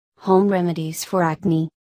Home remedies for acne.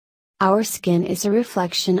 Our skin is a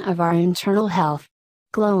reflection of our internal health.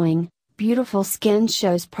 Glowing, beautiful skin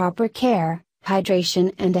shows proper care,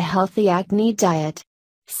 hydration, and a healthy acne diet.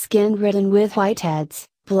 Skin ridden with whiteheads,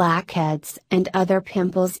 blackheads, and other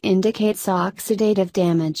pimples indicates oxidative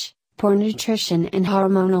damage, poor nutrition, and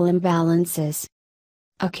hormonal imbalances.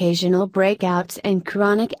 Occasional breakouts and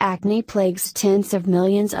chronic acne plagues tens of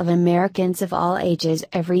millions of Americans of all ages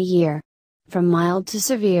every year. From mild to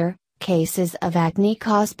severe, cases of acne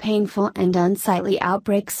cause painful and unsightly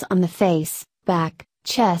outbreaks on the face, back,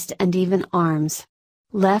 chest, and even arms.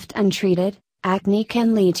 Left untreated, acne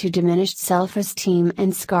can lead to diminished self-esteem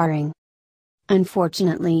and scarring.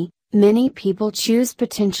 Unfortunately, many people choose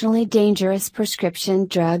potentially dangerous prescription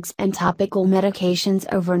drugs and topical medications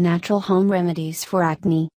over natural home remedies for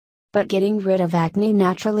acne. But getting rid of acne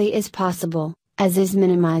naturally is possible, as is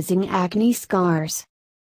minimizing acne scars.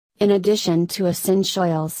 In addition to essential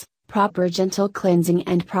oils, proper gentle cleansing,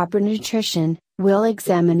 and proper nutrition, we'll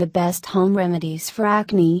examine the best home remedies for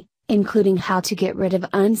acne, including how to get rid of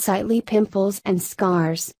unsightly pimples and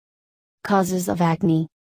scars. Causes of acne.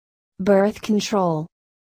 Birth control.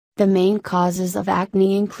 The main causes of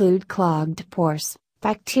acne include clogged pores,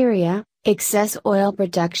 bacteria, excess oil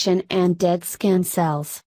production, and dead skin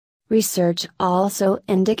cells. Research also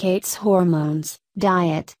indicates hormones,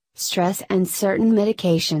 diet, stress, and certain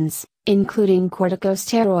medications, including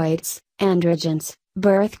corticosteroids, androgens,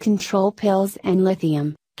 birth control pills, and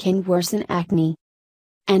lithium, can worsen acne.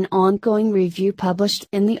 An ongoing review published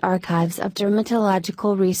in the Archives of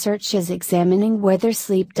Dermatological Research is examining whether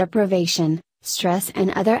sleep deprivation, stress,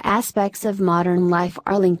 and other aspects of modern life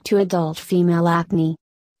are linked to adult female acne.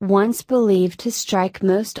 Once believed to strike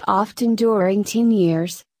most often during teen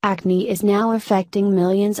years, acne is now affecting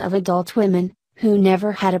millions of adult women, who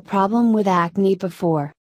never had a problem with acne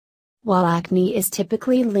before. While acne is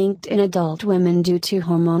typically linked in adult women due to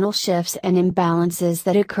hormonal shifts and imbalances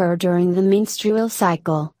that occur during the menstrual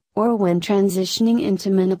cycle, or when transitioning into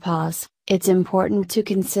menopause, it's important to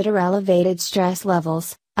consider elevated stress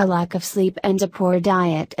levels, a lack of sleep, and a poor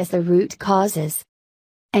diet as the root causes.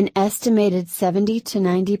 An estimated 70 to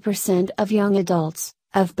 90% of young adults,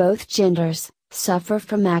 of both genders, suffer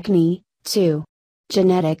from acne, too.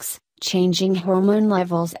 Genetics, changing hormone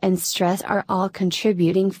levels, and stress are all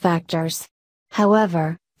contributing factors.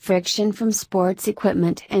 However, friction from sports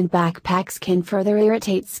equipment and backpacks can further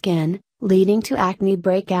irritate skin, leading to acne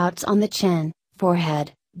breakouts on the chin,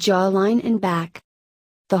 forehead, jawline, and back.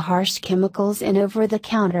 The harsh chemicals in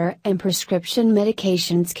over-the-counter and prescription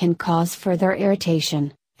medications can cause further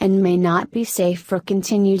irritation, and may not be safe for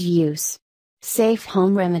continued use. Safe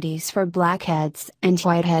home remedies for blackheads and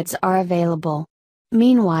whiteheads are available.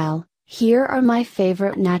 Meanwhile, here are my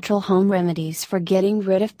favorite natural home remedies for getting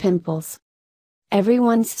rid of pimples.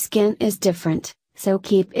 Everyone's skin is different, so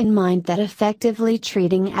keep in mind that effectively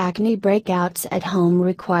treating acne breakouts at home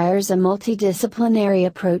requires a multidisciplinary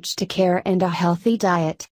approach to care and a healthy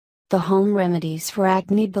diet. The home remedies for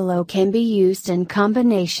acne below can be used in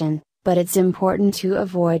combination, but it's important to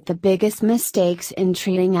avoid the biggest mistakes in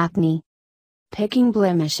treating acne. Picking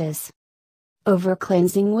blemishes.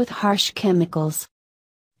 Over-cleansing with harsh chemicals.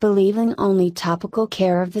 Believing only topical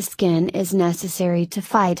care of the skin is necessary to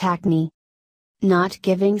fight acne. Not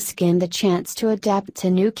giving skin the chance to adapt to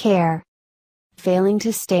new care. Failing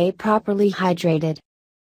to stay properly hydrated.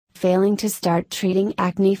 Failing to start treating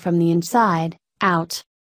acne from the inside out.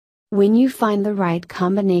 When you find the right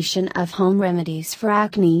combination of home remedies for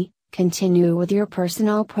acne, continue with your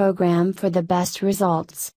personal program for the best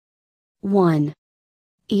results. 1.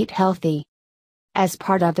 Eat healthy. As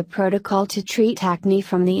part of the protocol to treat acne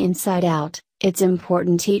from the inside out, it's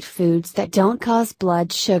important to eat foods that don't cause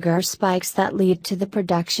blood sugar spikes that lead to the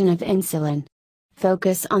production of insulin.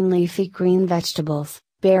 Focus on leafy green vegetables,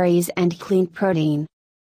 berries, and clean protein.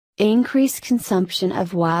 Increase consumption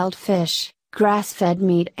of wild fish, grass-fed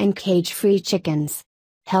meat, and cage-free chickens.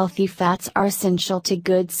 Healthy fats are essential to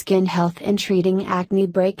good skin health and treating acne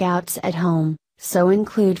breakouts at home, so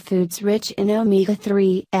include foods rich in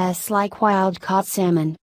omega-3s like wild-caught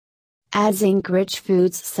salmon. Add zinc-rich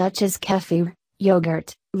foods such as kefir,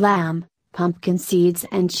 yogurt, lamb, pumpkin seeds,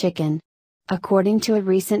 and chicken. According to a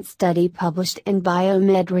recent study published in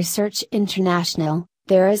Biomed Research International,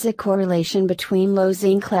 there is a correlation between low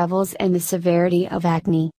zinc levels and the severity of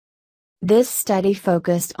acne. This study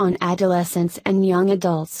focused on adolescents and young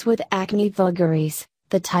adults with acne vulgaris,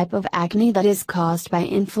 the type of acne that is caused by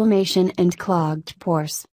inflammation and clogged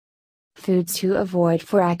pores. Foods to avoid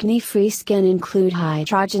for acne-free skin include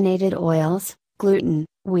hydrogenated oils, gluten,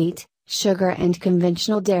 wheat, sugar, and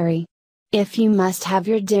conventional dairy. If you must have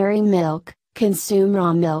your dairy milk, Consume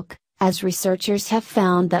raw milk, as researchers have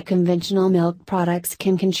found that conventional milk products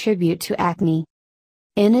can contribute to acne.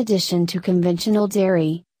 In addition to conventional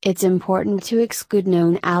dairy, it's important to exclude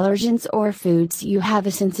known allergens or foods you have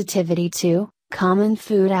a sensitivity to. Common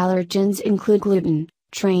food allergens include gluten,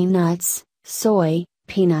 train nuts, soy,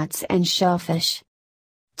 peanuts, and shellfish.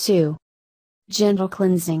 2. Gentle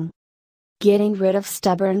cleansing. Getting rid of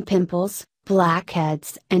stubborn pimples,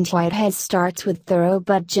 blackheads, and whiteheads starts with thorough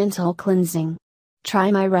but gentle cleansing.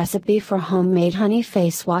 Try my recipe for homemade honey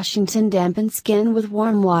face washing. Dampen skin with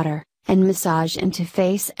warm water, and massage into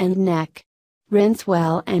face and neck. Rinse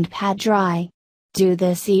well and pat dry. Do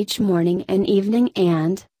this each morning and evening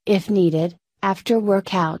and, if needed, after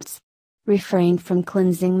workouts. Refrain from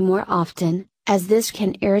cleansing more often, as this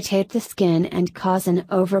can irritate the skin and cause an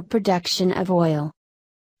overproduction of oil.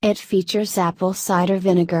 It features apple cider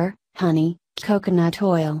vinegar, honey, coconut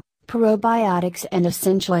oil, probiotics, and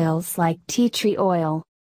essential oils like tea tree oil.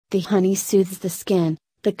 The honey soothes the skin,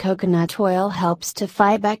 the coconut oil helps to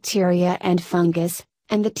fight bacteria and fungus,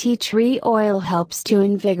 and the tea tree oil helps to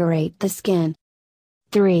invigorate the skin.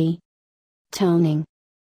 3. Toning.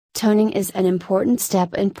 Toning is an important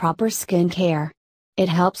step in proper skin care. It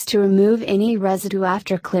helps to remove any residue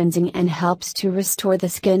after cleansing and helps to restore the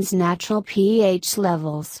skin's natural pH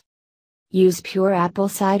levels. Use pure apple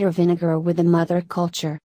cider vinegar with a mother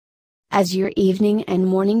culture as your evening and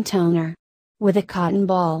morning toner. With a cotton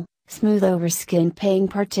ball, smooth over skin, paying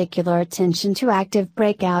particular attention to active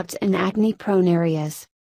breakouts and acne-prone areas.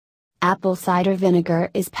 Apple cider vinegar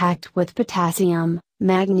is packed with potassium,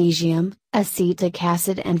 magnesium, acetic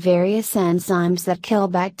acid, and various enzymes that kill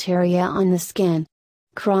bacteria on the skin.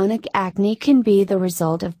 Chronic acne can be the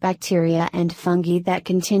result of bacteria and fungi that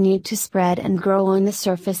continue to spread and grow on the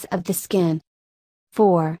surface of the skin.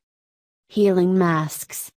 4. Healing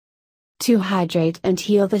masks. To hydrate and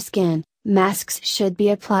heal the skin, masks should be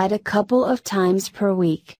applied a couple of times per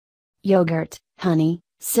week. Yogurt, honey,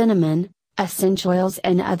 cinnamon, essential oils,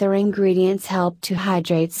 and other ingredients help to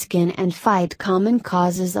hydrate skin and fight common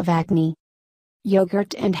causes of acne.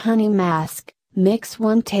 Yogurt and honey mask. Mix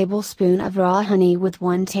 1 tablespoon of raw honey with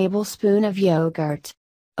 1 tablespoon of yogurt.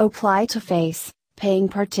 Apply to face, paying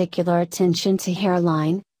particular attention to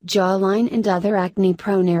hairline, jawline, and other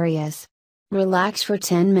acne-prone areas. Relax for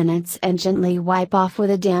 10 minutes and gently wipe off with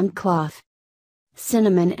a damp cloth.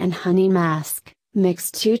 Cinnamon and honey mask. Mix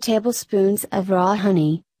 2 tablespoons of raw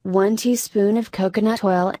honey, 1 teaspoon of coconut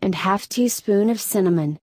oil, and ½ teaspoon of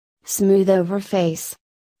cinnamon. Smooth over face.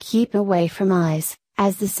 Keep away from eyes,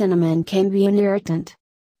 as the cinnamon can be an irritant.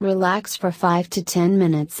 Relax for 5 to 10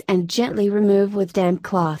 minutes and gently remove with damp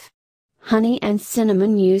cloth. Honey and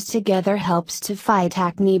cinnamon used together helps to fight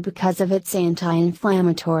acne because of its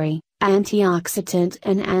anti-inflammatory, antioxidant,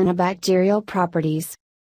 and antibacterial properties.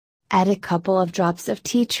 Add a couple of drops of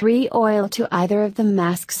tea tree oil to either of the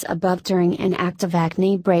masks above during an active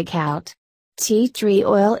acne breakout. Tea tree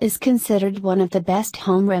oil is considered one of the best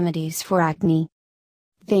home remedies for acne.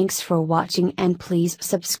 Thanks for watching, and please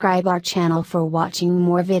subscribe our channel for watching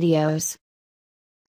more videos.